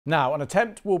Now, an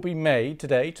attempt will be made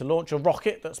today to launch a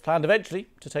rocket that's planned eventually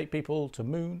to take people to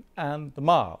Moon and the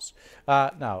Mars.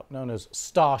 Now, known as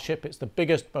Starship, it's the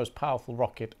biggest, most powerful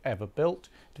rocket ever built,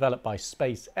 developed by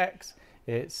SpaceX.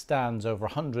 It stands over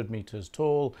 100 meters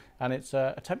tall and it's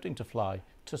attempting to fly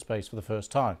to space for the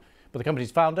first time. But the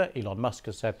company's founder, Elon Musk,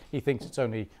 has said he thinks it's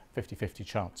only a 50-50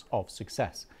 chance of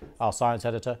success. Our science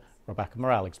editor, Rebecca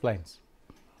Morrell, explains.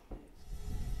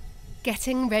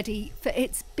 Getting ready for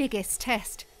its biggest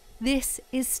test. This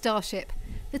is Starship,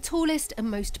 the tallest and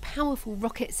most powerful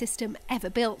rocket system ever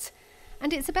built,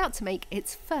 and it's about to make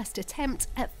its first attempt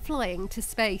at flying to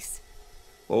space.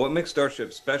 Well, what makes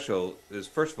Starship special is,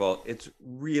 first of all, it's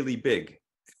really big,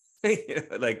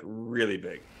 like really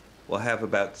big. We'll have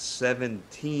about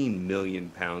 17 million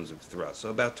pounds of thrust,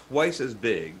 so about twice as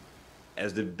big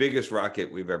as the biggest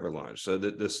rocket we've ever launched. So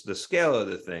the scale of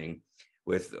the thing,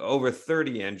 with over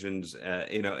 30 engines,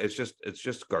 it's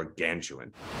just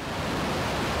gargantuan.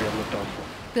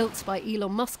 Built by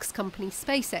Elon Musk's company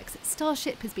SpaceX,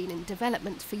 Starship has been in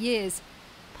development for years.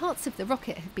 Parts of the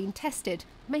rocket have been tested,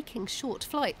 making short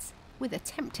flights with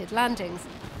attempted landings,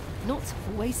 not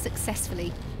always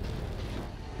successfully.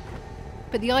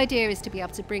 But the idea is to be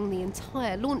able to bring the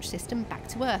entire launch system back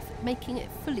to Earth, making it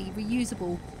fully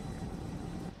reusable.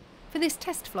 For this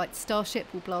test flight,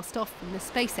 Starship will blast off from the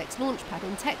SpaceX launch pad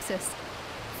in Texas.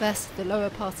 First, the lower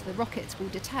part of the rocket will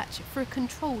detach for a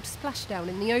controlled splashdown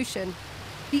in the ocean.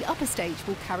 The upper stage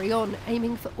will carry on,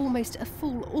 aiming for almost a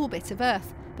full orbit of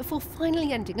Earth, before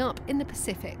finally ending up in the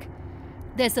Pacific.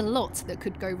 There's a lot that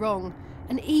could go wrong,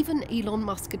 and even Elon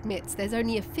Musk admits there's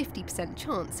only a 50%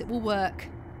 chance it will work.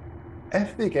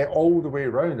 If they get all the way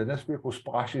around and this vehicle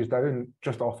splashes down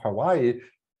just off Hawaii,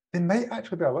 they might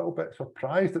actually be a little bit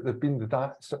surprised that they've been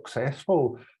that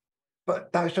successful.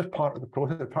 But that's just part of the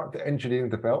process, part of the engineering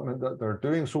development that they're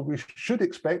doing. So we should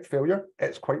expect failure.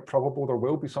 It's quite probable there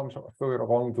will be some sort of failure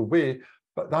along the way,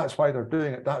 but that's why they're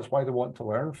doing it. That's why they want to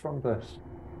learn from this.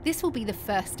 This will be the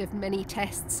first of many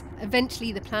tests.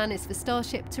 Eventually, the plan is for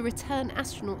Starship to return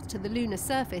astronauts to the lunar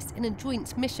surface in a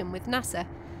joint mission with NASA.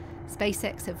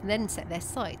 SpaceX have then set their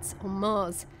sights on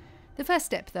Mars. The first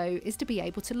step, though, is to be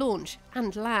able to launch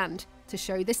and land to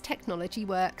show this technology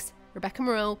works. Rebecca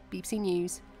Morrell, BBC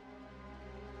News.